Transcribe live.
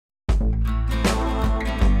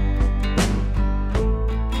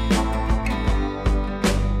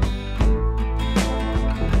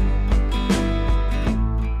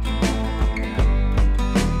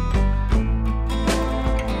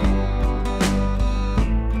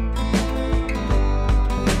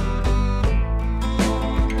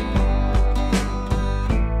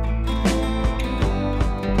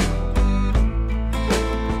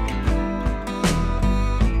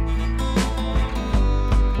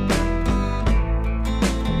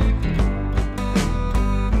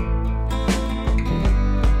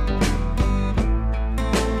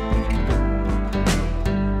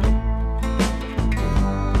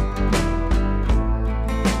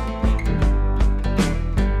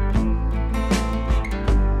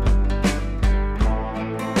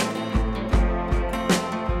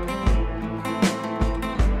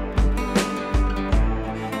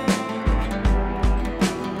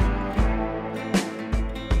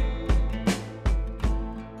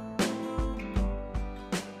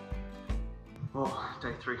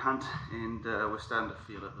3 hunt, and we're starting to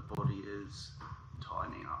feel it. The body is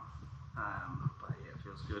tightening up, but yeah, it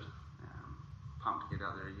feels good. Pumped to get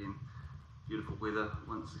out there again. Beautiful weather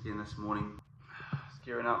once again this morning.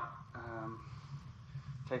 Gearing up,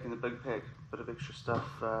 taking the big pack, bit of extra stuff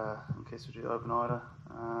in case we do overnighter.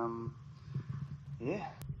 Yeah,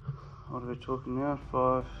 what are we talking now?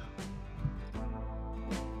 5.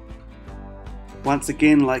 Once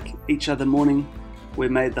again, like each other morning, we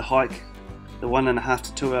made the hike, the 1.5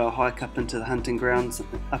 to 2 hour hike up into the hunting grounds,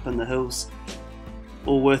 up in the hills.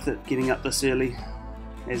 All worth it getting up this early,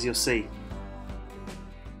 as you'll see.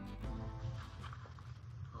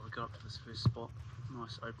 Well, we got up to this first spot,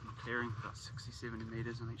 nice open clearing, about 60-70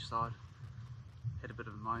 metres on each side. Had a bit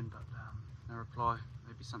of a moan, but no reply,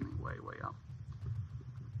 maybe something way up.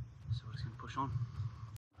 So we're just going to push on.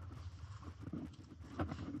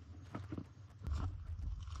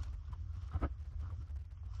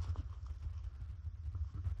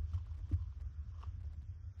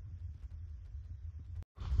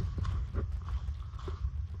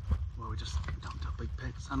 We just dumped our big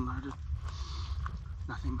packs, unloaded,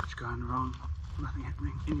 nothing much going wrong, nothing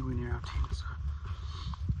happening anywhere near our tent, so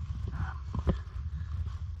yeah,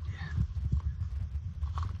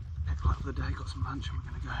 packed light for the day, got some lunch, and we're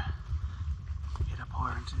going to go head up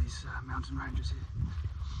higher into these mountain ranges here,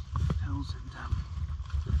 hills, and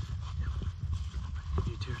yeah,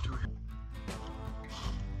 new territory.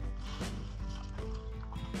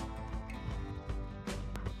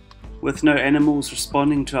 With no animals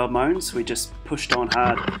responding to our moans, we just pushed on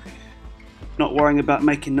hard, not worrying about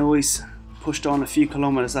making noise. Pushed on a few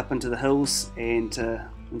kilometres up into the hills, and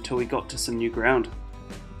until we got to some new ground.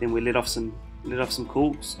 Then we let off some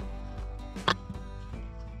calls.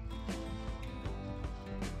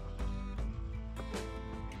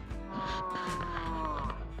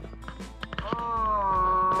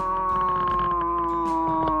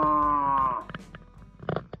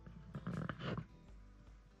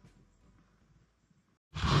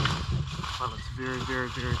 Well, it's very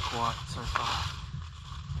quiet so far.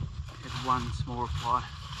 I had one small reply,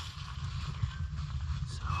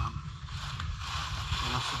 so I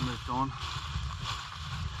must have moved on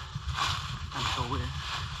until we're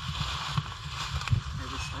at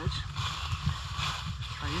this stage.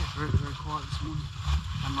 But yeah, very quiet this morning.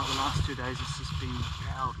 Unlike the last 2 days, it's just been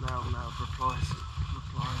loud replies.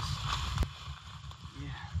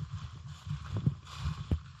 Yeah.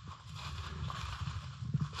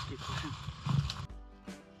 Let's keep pushing.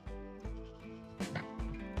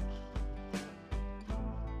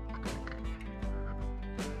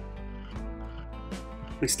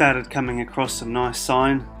 We started coming across some nice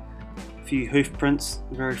sign, a few hoof prints,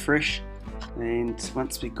 very fresh, and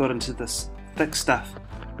once we got into this thick stuff,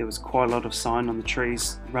 there was quite a lot of sign on the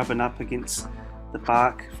trees, rubbing up against the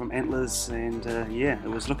bark from antlers, and yeah, it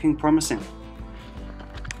was looking promising.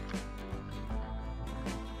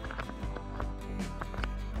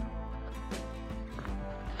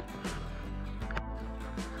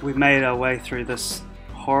 We made our way through this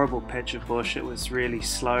horrible patch of bush. It was really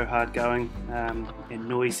slow, hard going, and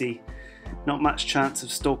noisy. Not much chance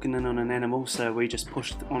of stalking in on an animal, so we just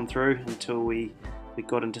pushed on through until we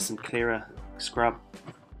got into some clearer scrub.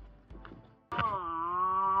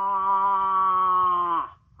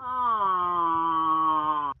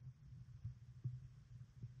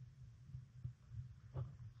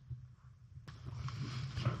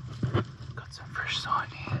 Got some fresh sign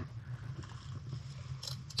here.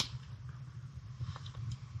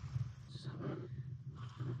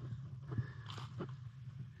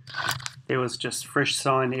 There was just fresh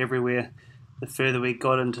sign everywhere. The further we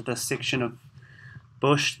got into this section of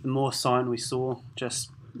bush, the more sign we saw.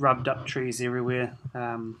 Just rubbed up trees everywhere,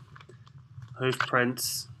 hoof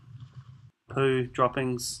prints, poo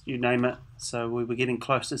droppings, you name it. So we were getting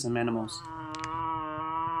close to some animals.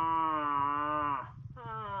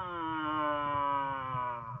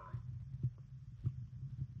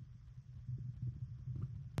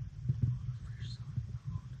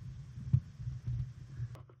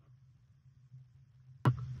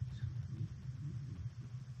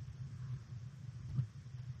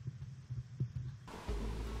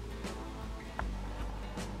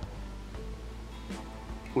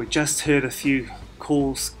 We just heard a few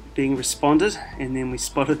calls being responded, and then we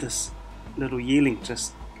spotted this little yearling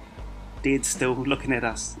just dead still looking at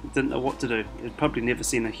us. Didn't know what to do. He'd probably never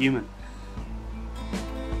seen a human.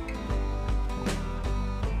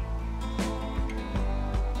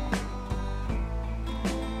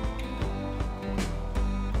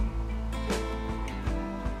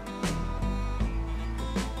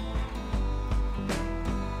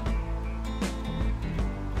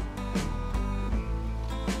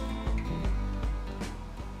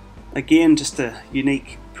 Again, just a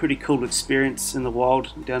unique, pretty cool experience in the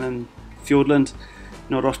wild down in Fiordland.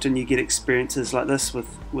 Not often you get experiences like this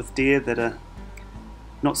with deer that are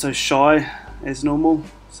not so shy as normal.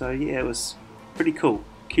 So yeah, it was pretty cool.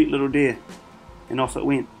 Cute little deer, and off it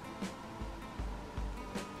went.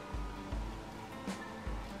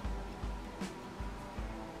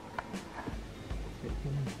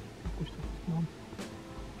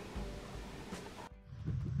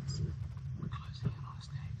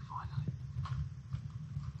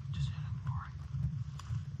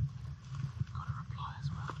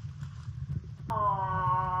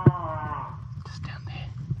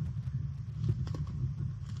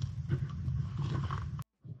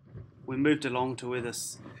 We moved along to where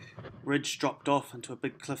this ridge dropped off into a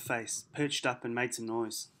big cliff face, perched up and made some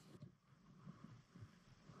noise.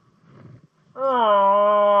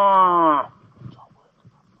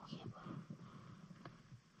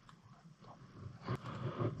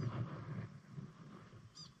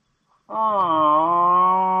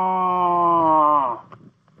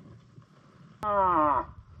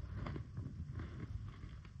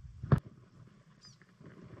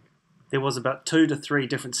 There was about 2 to 3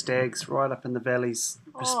 different stags right up in the valleys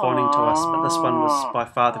responding to us, but this one was by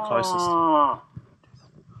far the closest.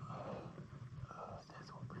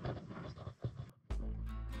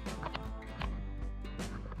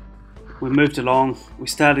 We moved along, we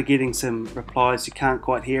started getting some replies. You can't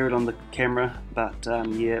quite hear it on the camera, but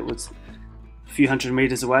yeah, it was a few hundred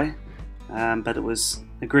meters away, but it was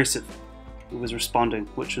aggressive. It was responding,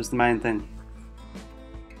 which was the main thing.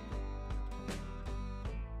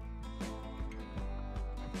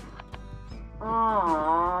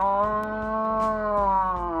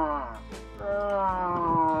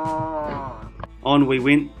 On we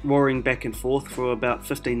went, roaring back and forth for about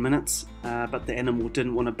 15 minutes, but the animal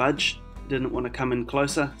didn't want to budge, didn't want to come in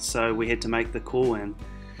closer, so we had to make the call and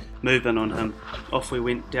move in on him. Off we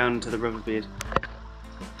went down into the riverbed.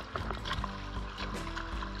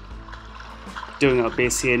 Doing our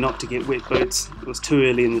best here not to get wet boots. It was too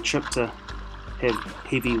early in the trip to have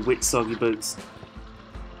heavy, wet, soggy boots.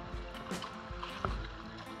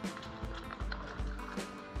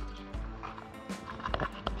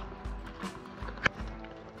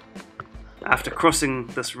 After crossing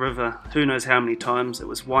this river, who knows how many times, it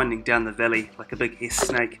was winding down the valley like a big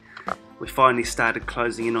S-snake. We finally started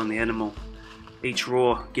closing in on the animal, each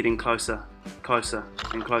roar getting closer, closer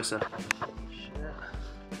and closer.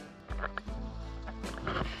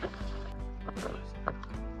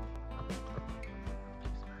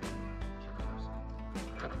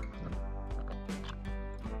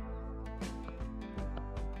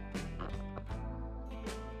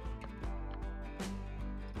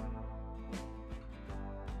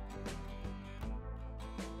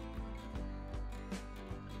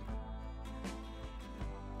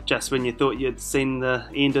 Just when you thought you'd seen the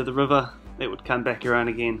end of the river, it would come back around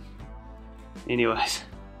again. Anyways,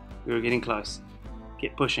 we were getting close.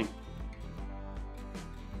 Kept pushing.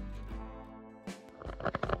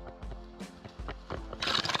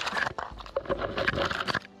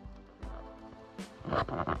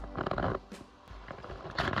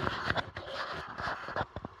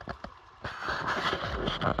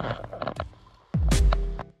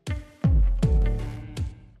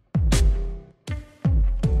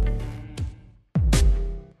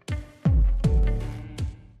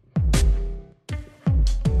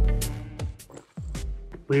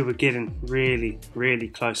 We were getting really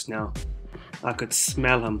close now. I could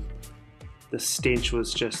smell him. The stench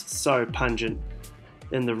was just so pungent.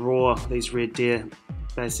 In the roar, these red deer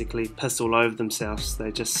basically piss all over themselves.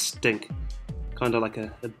 They just stink. Kind of like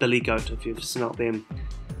a billy goat if you've smelt them.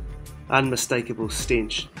 Unmistakable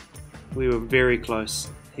stench. We were very close.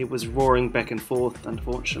 He was roaring back and forth.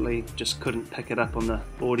 Unfortunately, just couldn't pick it up on the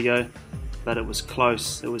audio. But it was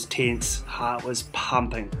close, it was tense, heart was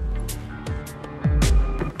pumping.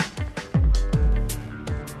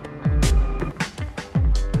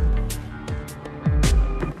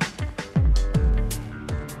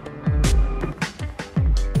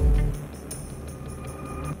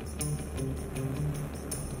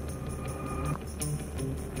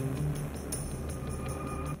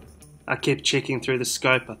 I kept checking through the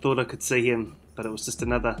scope. I thought I could see him, but it was just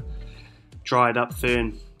another dried up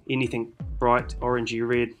fern. Anything bright orangey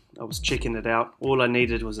red, I was checking it out. All I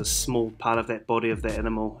needed was a small part of that body of the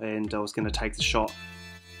animal and I was going to take the shot.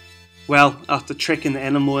 Well, after tracking the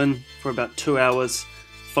animal in for about 2 hours,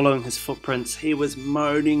 following his footprints, he was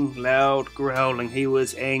moaning, loud, growling. He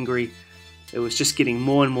was angry. It was just getting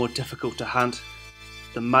more and more difficult to hunt.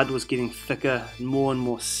 The mud was getting thicker, more and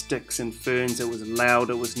more sticks and ferns. It was loud,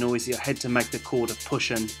 it was noisy. I had to make the call to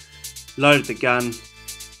push in. Loaded the gun,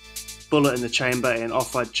 bullet in the chamber and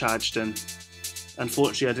off I charged in.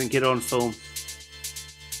 Unfortunately I didn't get it on film.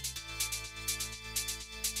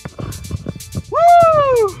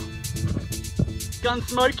 Woo! Gun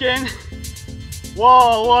smoking.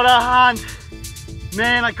 Whoa, what a hunt.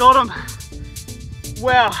 Man, I got him.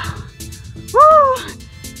 Wow. Woo!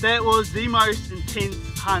 That was the most intense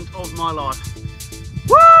hunt of my life.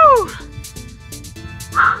 Woo!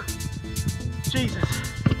 Jesus.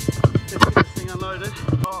 Let's get this thing unloaded.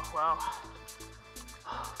 Oh, wow.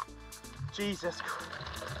 Jesus.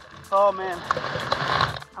 Oh, man.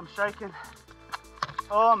 I'm shaking.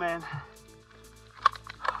 Oh, man.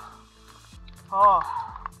 Oh.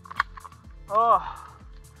 Oh.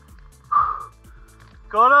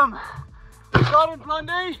 Got him. Got him,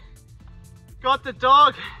 Blondie. Got the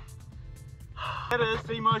dog. That is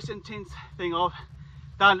the most intense thing I've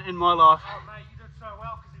done in my life. Oh mate, you did so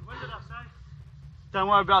well because he winded us, eh? Don't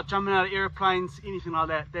worry about jumping out of airplanes, anything like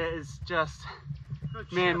that. That is just,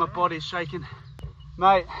 Good man, shit, my body's shaking.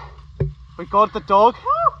 Mate, we got the dog.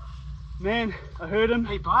 Woo! Man, I heard him.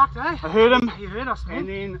 He barked, eh? I heard him. He heard us, man. And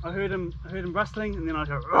then I heard him rustling, and then I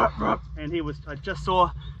go rup, rup, and I just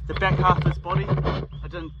saw the back half of his body. I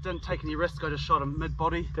didn't take any risk. I just shot him mid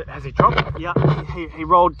body. Has he dropped? Yeah, he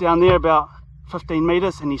rolled down there about 15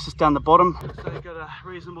 meters, and he's just down the bottom. So he's got a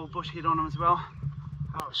reasonable bush head on him as well.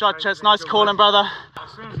 Oh, Shot crazy, chits, man. nice Good calling, work. brother.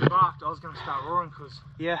 As soon as he barked, I was going to start roaring because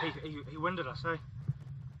Yeah. he winded us, eh?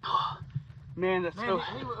 Man, that's Man, so,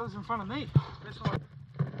 he was in front of me. That's why.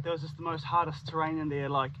 that was just the most hardest terrain in there.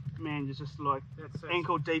 Like, man, you're just like That's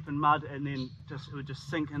ankle deep in mud, and then it would just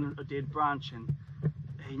sink in a dead branch, and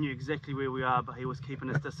he knew exactly where we are, but he was keeping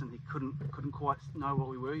us distant. He couldn't quite know what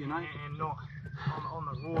we were, you know. And not on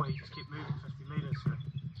the raw, he just kept moving 50 meters. So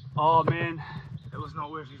Oh man, it was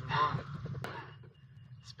not worth even roaring.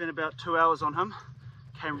 spent about 2 hours on him.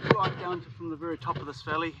 Came right down from the very top of this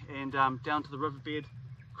valley and down to the riverbed,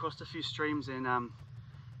 crossed a few streams, and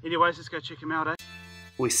anyways, let's go check him out, eh?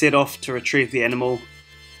 We set off to retrieve the animal,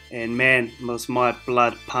 and man, was my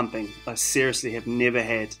blood pumping. I seriously have never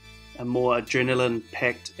had a more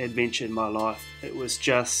adrenaline-packed adventure in my life. It was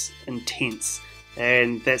just intense,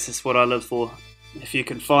 and that's just what I live for. If you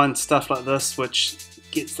can find stuff like this which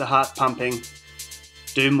gets the heart pumping,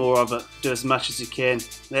 do more of it. Do as much as you can.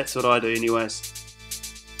 That's what I do anyways.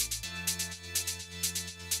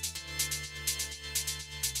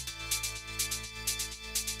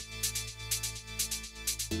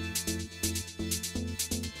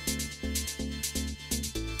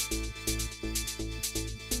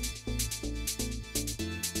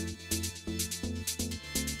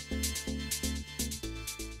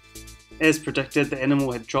 As predicted, the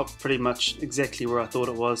animal had dropped pretty much exactly where I thought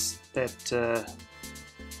it was. That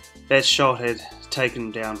shot had taken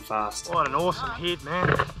him down fast. What an awesome head, man.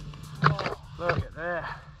 Look at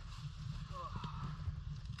that.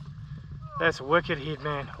 That's a wicked head,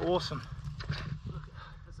 man. Awesome. Look,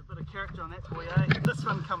 there's a bit of character on that boy, eh? This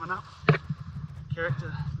one coming up.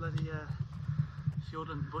 Character, bloody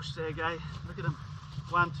Fiordland bush stag, eh? Look at him.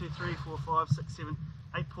 1, 2, 3, 4, 5, 6, 7,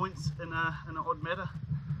 8 points in an odd matter.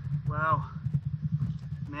 Wow,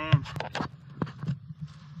 man.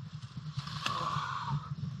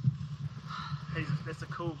 That's a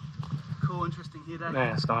cool, interesting head, eh?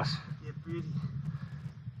 Man, it's nice. Yeah, beauty.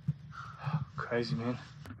 Crazy, man.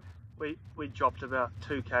 We dropped about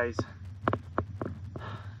 2 k's.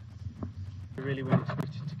 We really weren't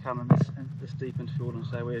expecting to come in this deep into Fiordland,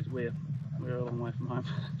 so we're a long way from home.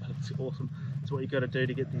 But it's awesome. It's what you got to do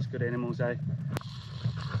to get these good animals, eh?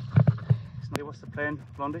 So what's the plan,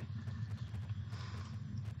 Blondie?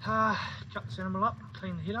 Cut the animal up,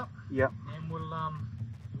 clean the head up, Yep. and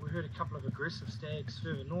we heard a couple of aggressive stags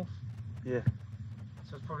further north. Yeah.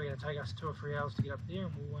 So it's probably going to take us 2 or 3 hours to get up there,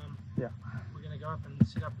 and Yeah. we're going to go up and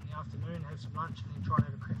sit up in the afternoon, have some lunch, and then try and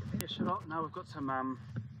have a crack at that. Yeah, shut up. No, we've got some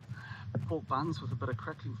pork buns with a bit of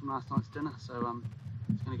crackling from last night's dinner, so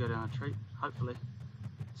it's going to go down a treat, hopefully.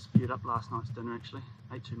 Spewed up last night's dinner actually,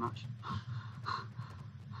 ate too much.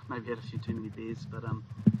 Maybe had a few too many beers, but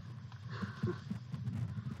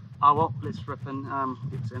oh well, let's rip in,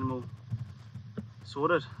 get this animal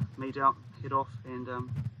sorted, meat out, head off, and have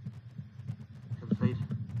a feed,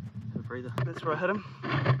 have a breather. That's where I hit him,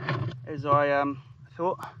 as I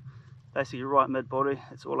thought, basically right mid-body.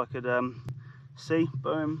 That's all I could see.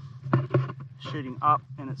 Boom, shooting up,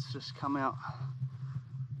 and it's just come out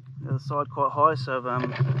the other side quite high, so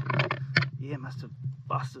yeah, must have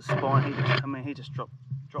busted his spine. He just dropped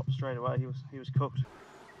straight away. He was cooked.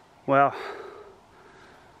 Wow.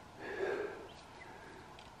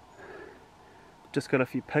 Just got a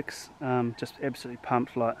few pics, just absolutely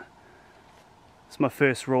pumped. Like, it's my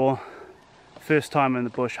first raw, first time in the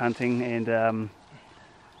bush hunting, and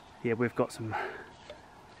yeah, we've got some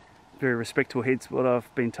very respectable heads, what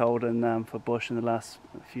I've been told, in for bush in the last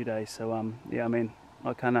few days. So yeah, I mean,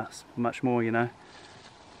 I can't ask much more, you know.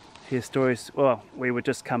 Hear stories. Well, we were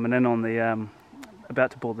just coming in on the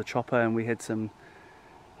about to board the chopper, and we had some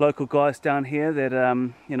local guys down here that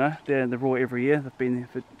you know, they're in the raw every year. They've been there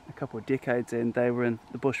for a couple of decades, and they were in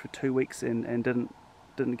the bush for 2 weeks and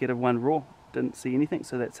didn't get a one raw, didn't see anything.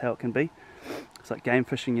 So that's how it can be. It's like game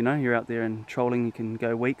fishing, you know. You're out there and trolling, you can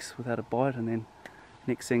go weeks without a bite, and then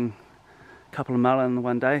next thing, a couple of mullen in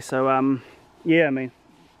one day. So yeah, I mean,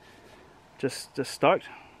 just stoked.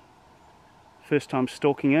 First time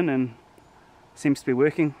stalking in, and seems to be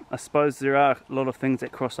working. I suppose there are a lot of things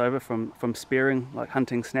that cross over from spearing, like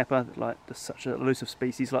hunting snapper, like just such an elusive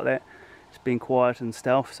species like that. It's being quiet and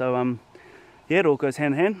stealth. So yeah, it all goes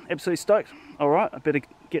hand in hand. Absolutely stoked. All right, I better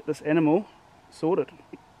get this animal sorted.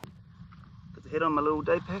 Got the head on my little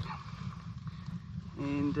day pack,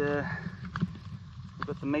 and I've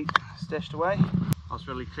got the meat stashed away. I was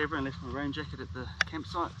really clever and left my rain jacket at the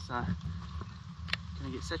campsite, so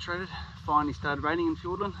gonna get saturated. Finally started raining in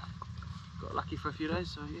Fiordland. Got lucky for a few days,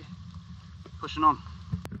 so yeah, pushing on.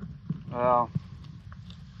 Wow,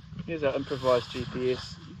 here's our improvised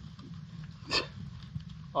GPS.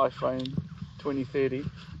 iPhone 2030,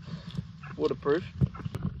 waterproof.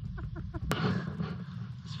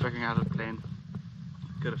 Just figuring out a plan.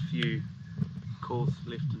 Got a few calls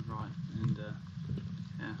left and right, and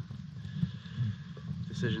yeah,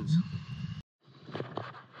 decisions.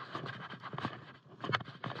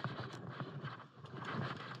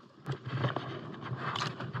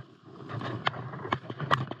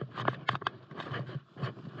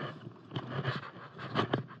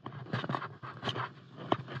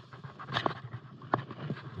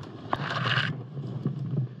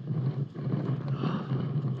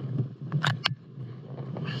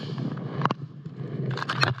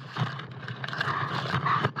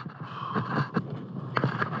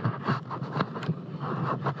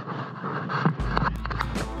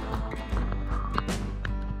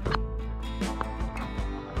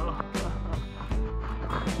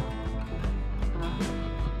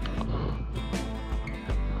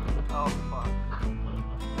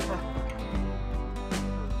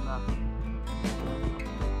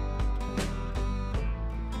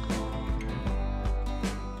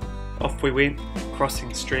 Off we went,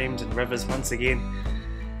 crossing streams and rivers once again.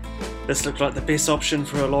 This looked like the best option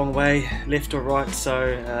for a long way, left or right, so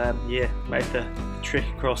yeah, made the trek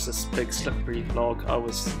across this big slippery log. I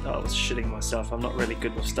was shitting myself. I'm not really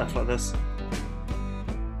good with stuff like this.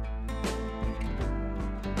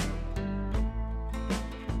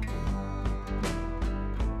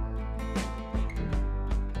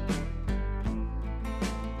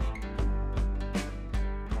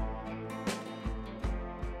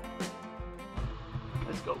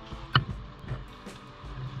 Let's go.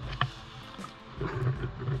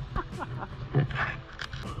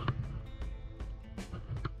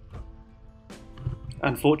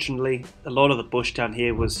 Unfortunately, a lot of the bush down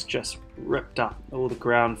here was just ripped up, all the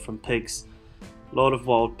ground from pigs. A lot of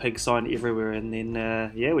wild pig sign everywhere, and then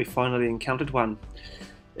yeah, we finally encountered one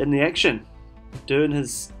in the action, doing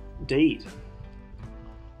his deed.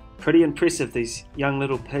 Pretty impressive, these young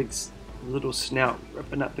little pigs, little snout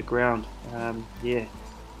ripping up the ground. Yeah,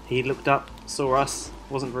 he looked up, saw us,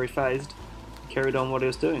 wasn't very phased, carried on what he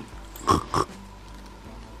was doing.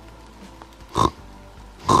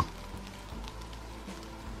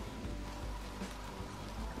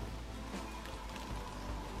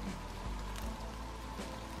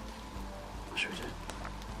 What should we do?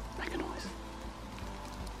 Make a noise.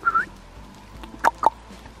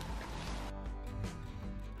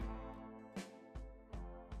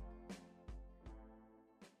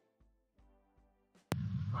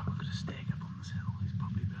 Right, we've got a stag up on this hill. He's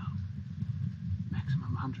probably about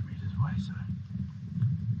maximum 100 metres away, so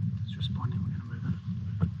it's responding. We're going to move in.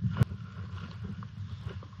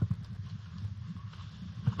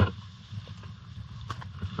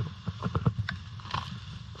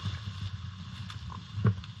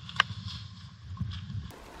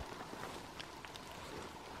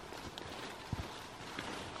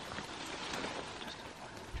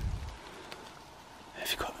 Have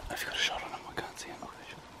you got a shot on him? I can't see him.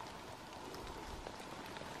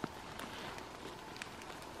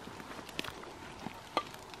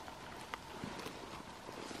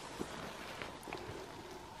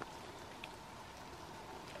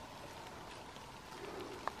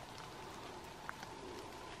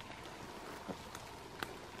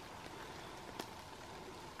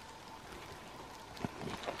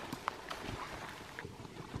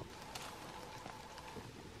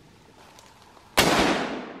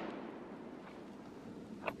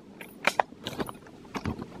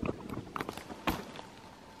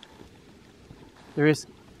 There is.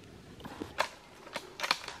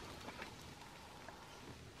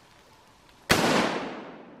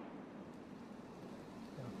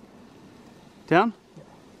 Down? Yeah.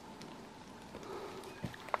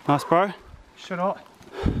 Nice, bro. Should I?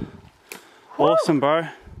 Awesome, bro.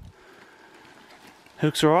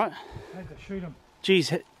 Hook's alright? I had to shoot him.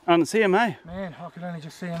 Jeez, I didn't see him, eh? Man, I could only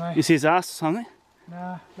just see him, eh? You see his ass or something?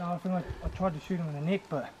 Nah, I think I tried to shoot him in the neck,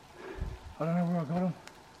 but I don't know where I got him.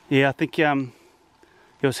 Yeah, I think he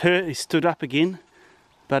was hurt. He stood up again,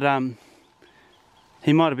 but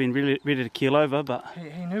he might have been really ready to keel over. But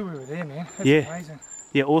He knew we were there, man. That's yeah, amazing.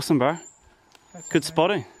 yeah, awesome, bro. That's Good amazing.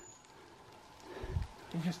 spotting.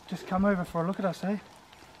 He just come over for a look at us, eh?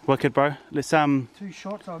 Wicked, bro. Let's 2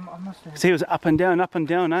 shots. I must have. see. It was up and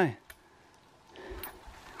down, eh?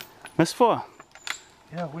 Missed for.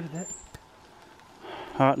 Yeah, where did that?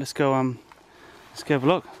 All right, let's go. Let's go have a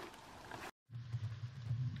look.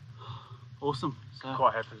 Awesome. So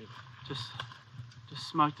Quite happily. just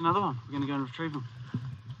smoked another one. We're going to go and retrieve them.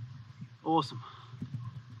 Awesome.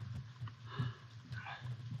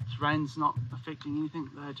 This rain's not affecting anything.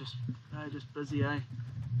 They're just busy, eh?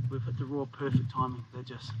 We've hit the raw perfect timing. They're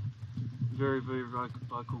just very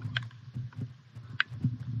vocal.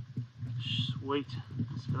 Sweet.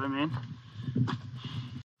 Let's go, man.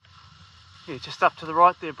 Yeah, just up to the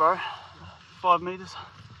right there, bro. 5 meters.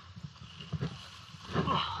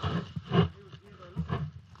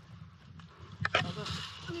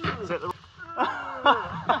 Is that the... Look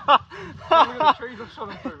at the trees I've shot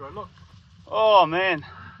him through, bro. Look. Oh man,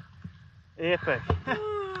 epic.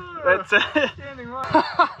 That's it. Standing right.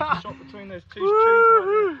 Shot between those 2 trees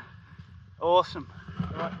right there. Awesome.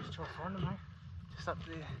 Right, just try to find him, mate. Just up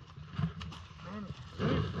there.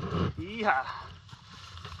 Man, Yeah.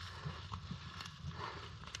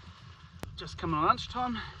 Just coming on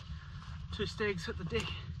lunchtime. 2 stags hit the deck.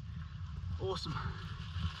 Awesome.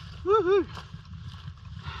 Woohoo!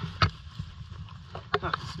 I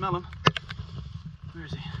can smell him. Where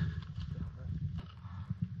is he?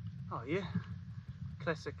 Oh yeah.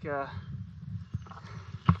 Classic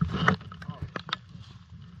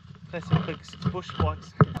classic big 6 bush spikes.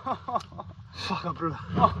 fuck, I blew.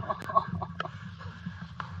 I'll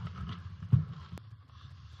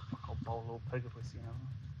bowl a little pig if we see another one.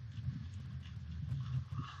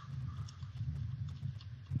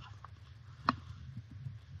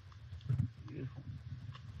 Beautiful.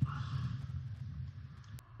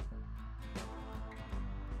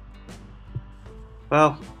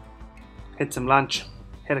 Well, had some lunch,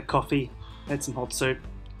 had a coffee, had some hot soup,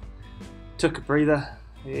 took a breather,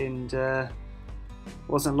 and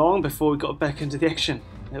wasn't long before we got back into the action.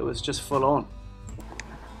 It was just full on.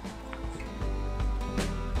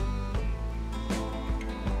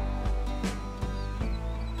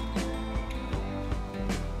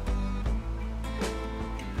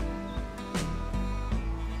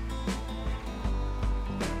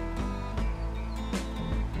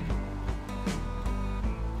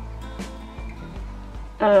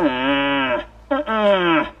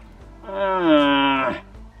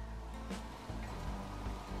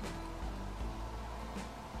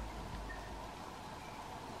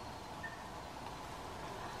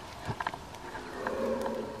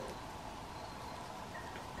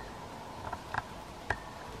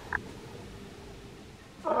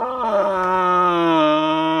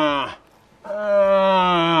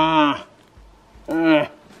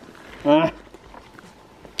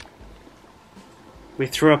 We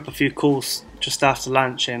threw up a few calls just after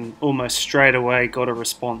lunch and almost straight away got a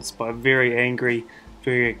response by a very angry,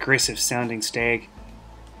 very aggressive sounding stag.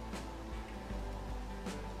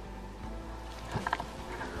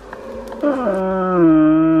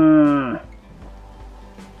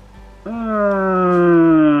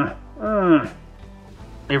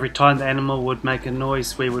 Every time the animal would make a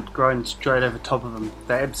noise, we would groan straight over top of them.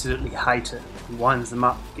 They absolutely hate it. It winds them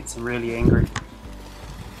up, gets them really angry.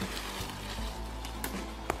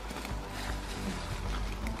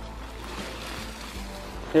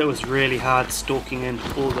 It was really hard stalking in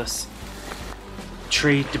all this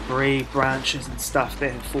tree debris, branches and stuff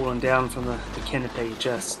that had fallen down from the canopy,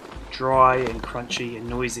 just dry and crunchy and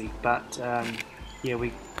noisy, but yeah,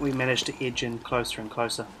 we managed to edge in closer and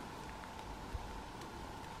closer.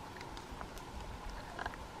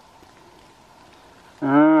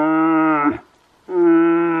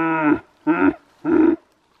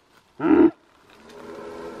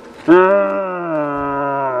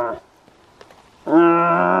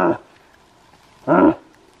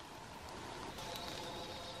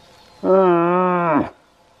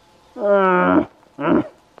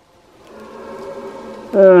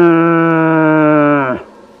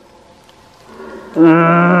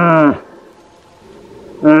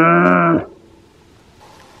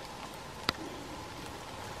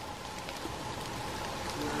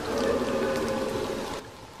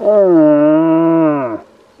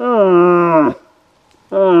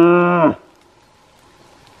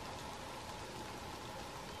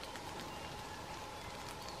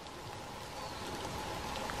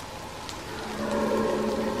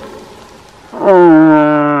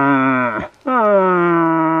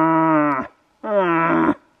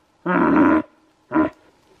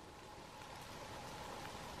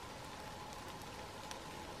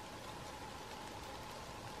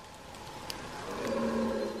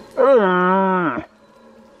 This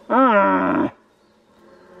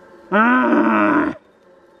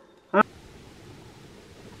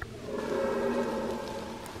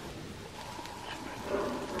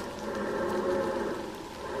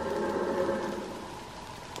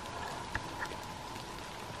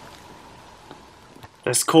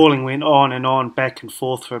calling went on and on, back and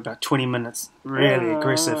forth for about 20 minutes, really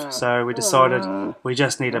aggressive, so we decided we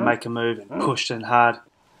just need to make a move and pushed in hard.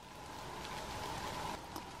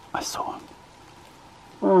 I saw him.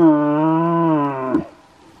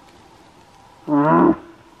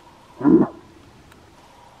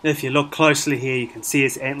 If you look closely here, you can see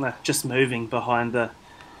his antler just moving behind the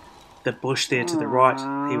bush there to the right.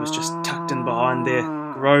 He was just tucked in behind there,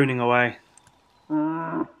 groaning away.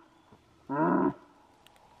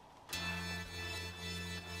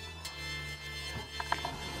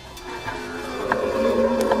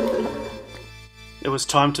 It was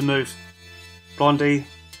time to move. Blondie,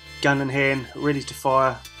 gun in hand, ready to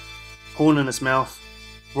fire, horn in his mouth,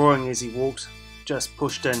 roaring as he walked, just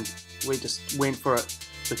pushed in. We just went for it.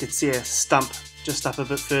 We could see a stump just up a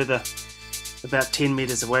bit further, about 10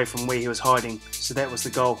 metres away from where he was hiding, so that was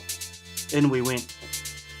the goal. In we went.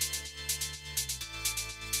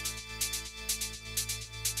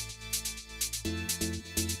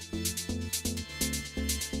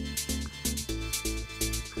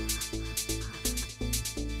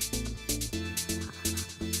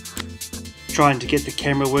 Trying to get the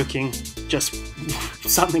camera working, just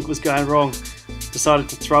something was going wrong. Decided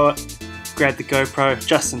to throw it, grabbed the GoPro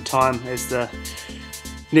just in time as the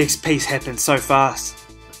next piece happened so fast.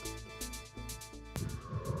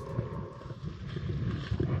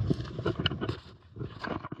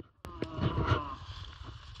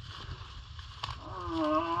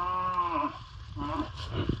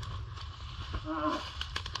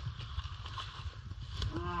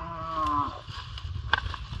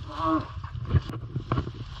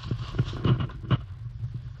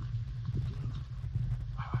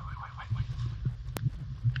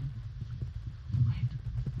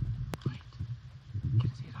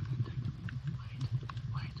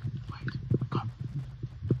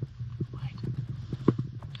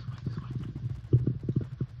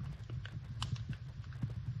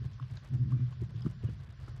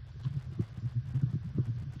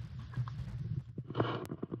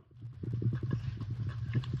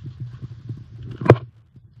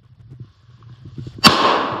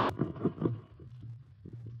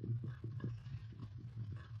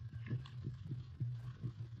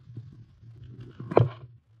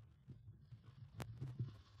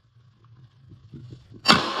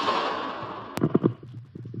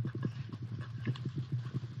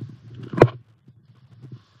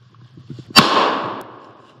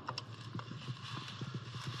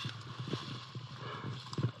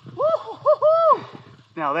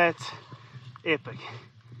 Now that's epic.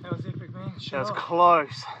 That was epic, man. That was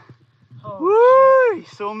close. Oh, woo! He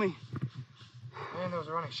saw me. man, that was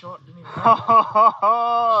a running shot. Didn't even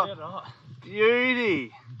know. Shut up.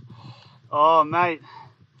 Beauty. Oh, mate.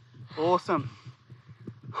 Awesome.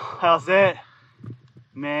 How's that?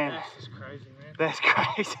 Man. That's just crazy, man. That's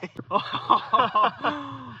crazy.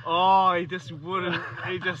 Oh, he just wouldn't.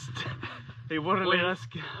 He wouldn't let us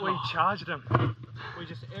go. We charged him. We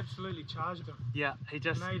just absolutely charged him. Yeah, he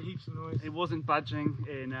just Made heaps of noise. he wasn't budging,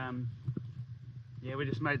 and yeah, we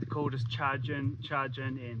just made the call, just charge in,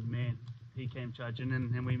 and man, he came charging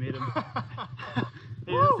in, and we met him.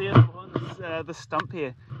 He was there behind this stump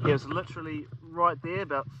here. He was literally right there,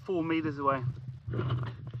 about 4 meters away.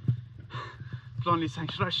 Blondie saying,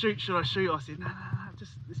 "Should I shoot? Should I shoot?" I said, "No,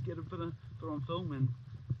 just let's get a bit on film." And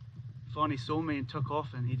finally saw me and took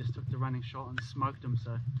off, and he just took the running shot and smoked him.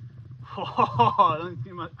 So. I don't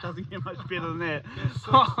think doesn't get much better than that.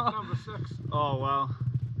 Number 6. Oh wow.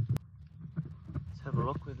 Let's have a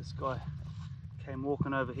look where this guy came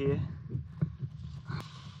walking over here.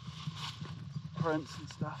 Prints and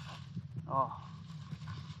stuff. Oh.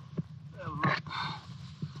 Have a look.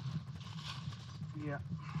 Yeah.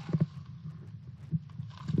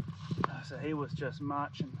 So he was just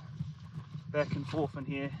marching back and forth in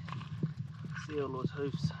here. See all those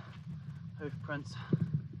hoof prints.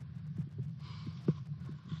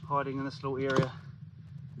 Hiding in this little area,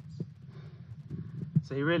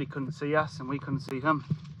 so he really couldn't see us and we couldn't see him.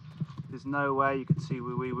 There's no way you could see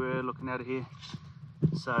where we were looking out of here,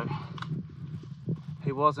 so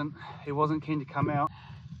he wasn't keen to come out.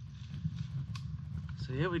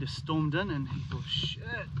 So yeah, we just stormed in and he thought,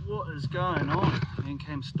 shit, what is going on, and then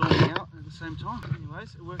came storming out at the same time.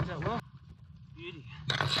 Anyways, it worked out well. Beauty.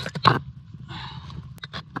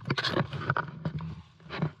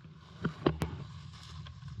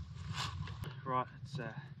 Right, it's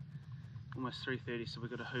almost 3:30, so we've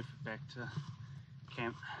got to hoof it back to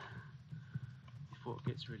camp before it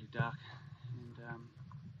gets really dark. And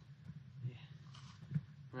yeah,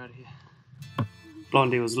 we're out of here.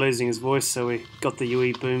 Blondie was losing his voice, so we got the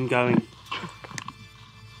UE boom going.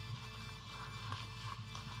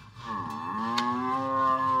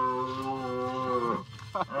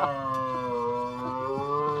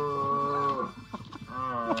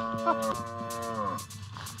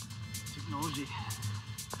 Technology.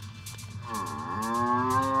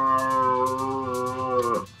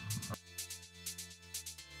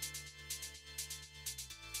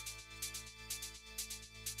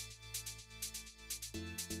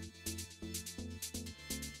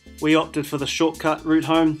 We opted for the shortcut route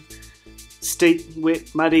home. Steep,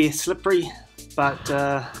 wet, muddy, slippery, but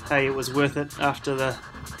hey, it was worth it after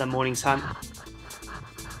the morning's hunt.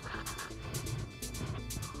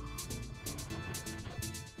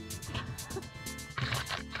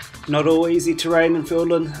 Not all easy terrain in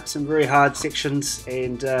Fiordland, some very hard sections,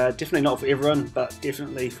 and definitely not for everyone, but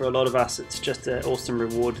definitely for a lot of us it's just an awesome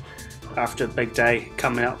reward after a big day,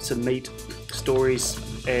 coming out to meet stories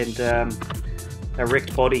and a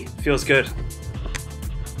wrecked body. Feels good.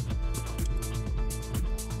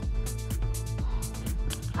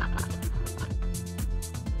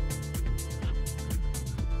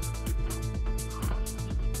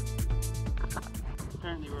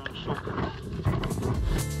 Apparently we're on a shortcut.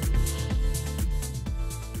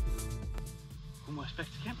 Almost back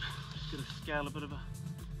to camp. Just got to scale a bit of a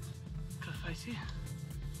cliff face here.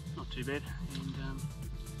 Not too bad. And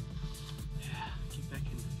yeah, get back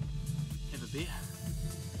and have a beer.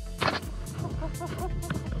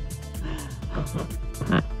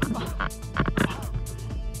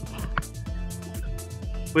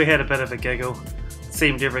 We had a bit of a giggle. It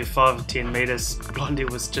seemed every 5 or 10 metres Blondie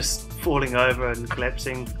was just falling over and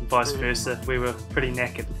collapsing, and vice versa. We were pretty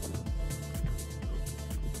knackered.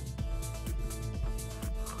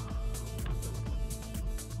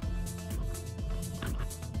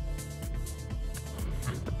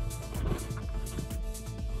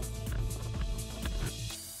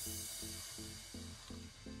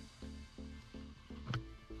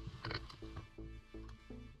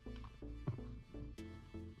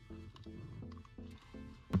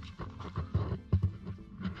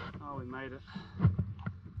 Oh, we made it.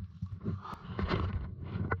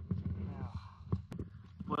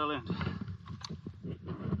 Well earned.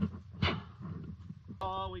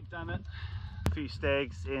 Oh, we've done it. A few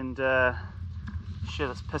stags and shit,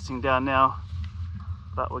 it's pissing down now,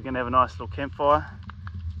 but we're gonna have a nice little campfire.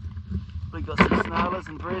 We got some snarlers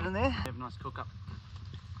and bread in there. Have a nice cook up.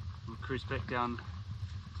 We'll cruise back down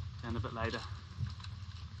a bit later.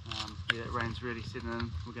 Yeah, that rain's really setting in.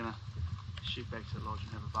 We're gonna shoot back to the lodge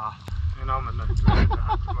and have a bath. And I'm in the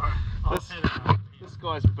This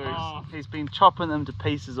guy's boots. Oh. He's been chopping them to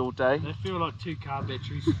pieces all day. They feel like 2 car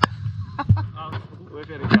batteries. We've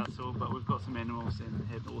had a gutsel, but we've got some animals and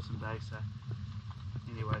had an awesome day. So,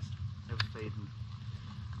 anyways, have a feed and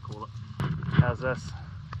call it. How's this?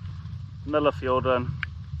 Middle of Fiordland.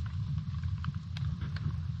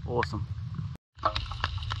 Awesome.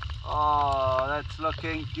 Oh, that's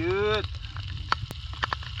looking good.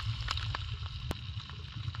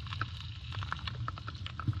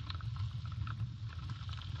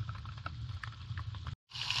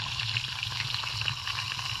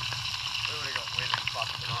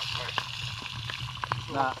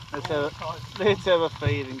 Nah, let's have a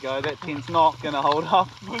feed and go. That tent's not going to hold up.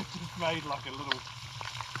 We've just made like a little...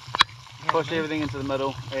 Push everything into the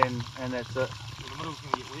middle and that's it. Well, the middle's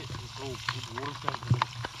going to get wet because all the water's going to get...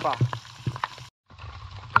 Fuck.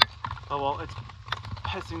 Oh well, it's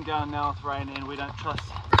pissing down now with rain and we don't trust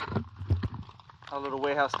our little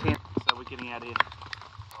warehouse tent, so we're getting out of here.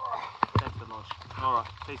 Back to the lodge. Alright,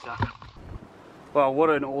 peace out. Well, what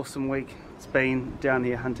an awesome week it's been down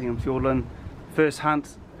here hunting in Fiordland. First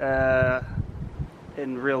hunt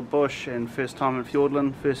in real bush and first time in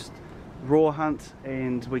Fiordland, first raw hunt,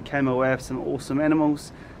 and we came away with some awesome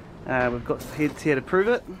animals. We've got heads here to prove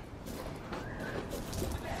it.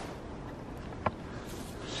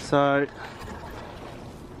 So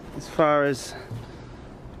as far as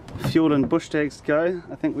Fiordland bush stags go,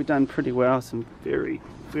 I think we've done pretty well. Some very,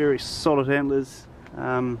 very solid antlers,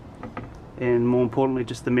 and more importantly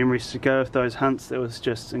just the memories to go with those hunts. That was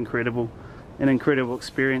just incredible, an incredible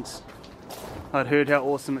experience. I'd heard how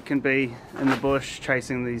awesome it can be in the bush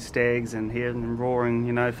chasing these stags and hearing them roaring,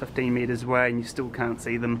 you know, 15 meters away and you still can't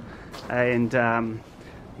see them, and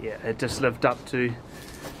yeah, it just lived up to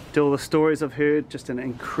all the stories I've heard. Just an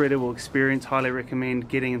incredible experience. Highly recommend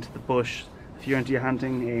getting into the bush if you're into your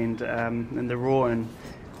hunting and the raw, and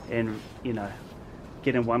you know,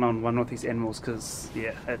 getting one-on-one with these animals, because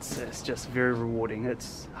yeah, it's just very rewarding.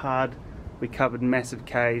 It's hard. We covered massive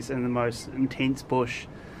caves in the most intense bush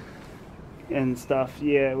and stuff.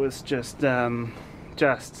 Yeah, it was just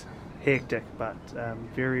hectic, but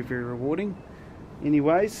very, very rewarding.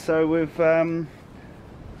 Anyways, so we've come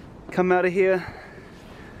out of here,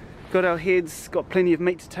 got our heads, got plenty of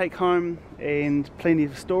meat to take home and plenty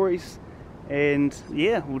of stories, and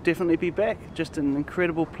yeah, we'll definitely be back. Just an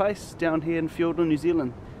incredible place down here in Fiordland, New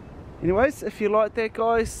Zealand. Anyways, if you liked that,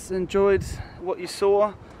 guys, enjoyed what you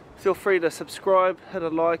saw, feel free to subscribe, hit a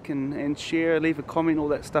like and share, leave a comment. All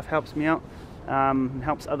that stuff helps me out,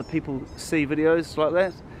 helps other people see videos like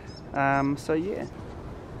that. So yeah,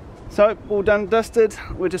 so all done, dusted.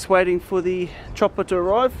 We're just waiting for the chopper to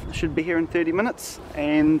arrive. Should be here in 30 minutes,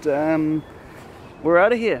 and we're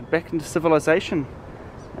out of here, back into civilization.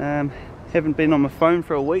 Haven't been on my phone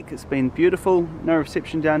for a week. It's been beautiful. No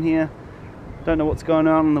reception down here. Don't know what's going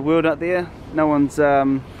on in the world out there. No one's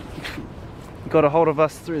got a hold of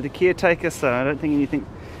us through the caretaker, so I don't think anything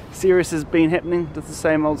serious has been happening. Just the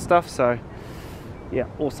same old stuff. So yeah,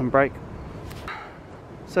 awesome break.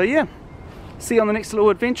 So yeah, see you on the next little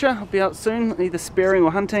adventure. I'll be out soon, either sparing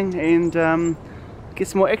or hunting, and get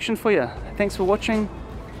some more action for you. Thanks for watching.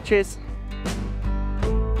 Cheers.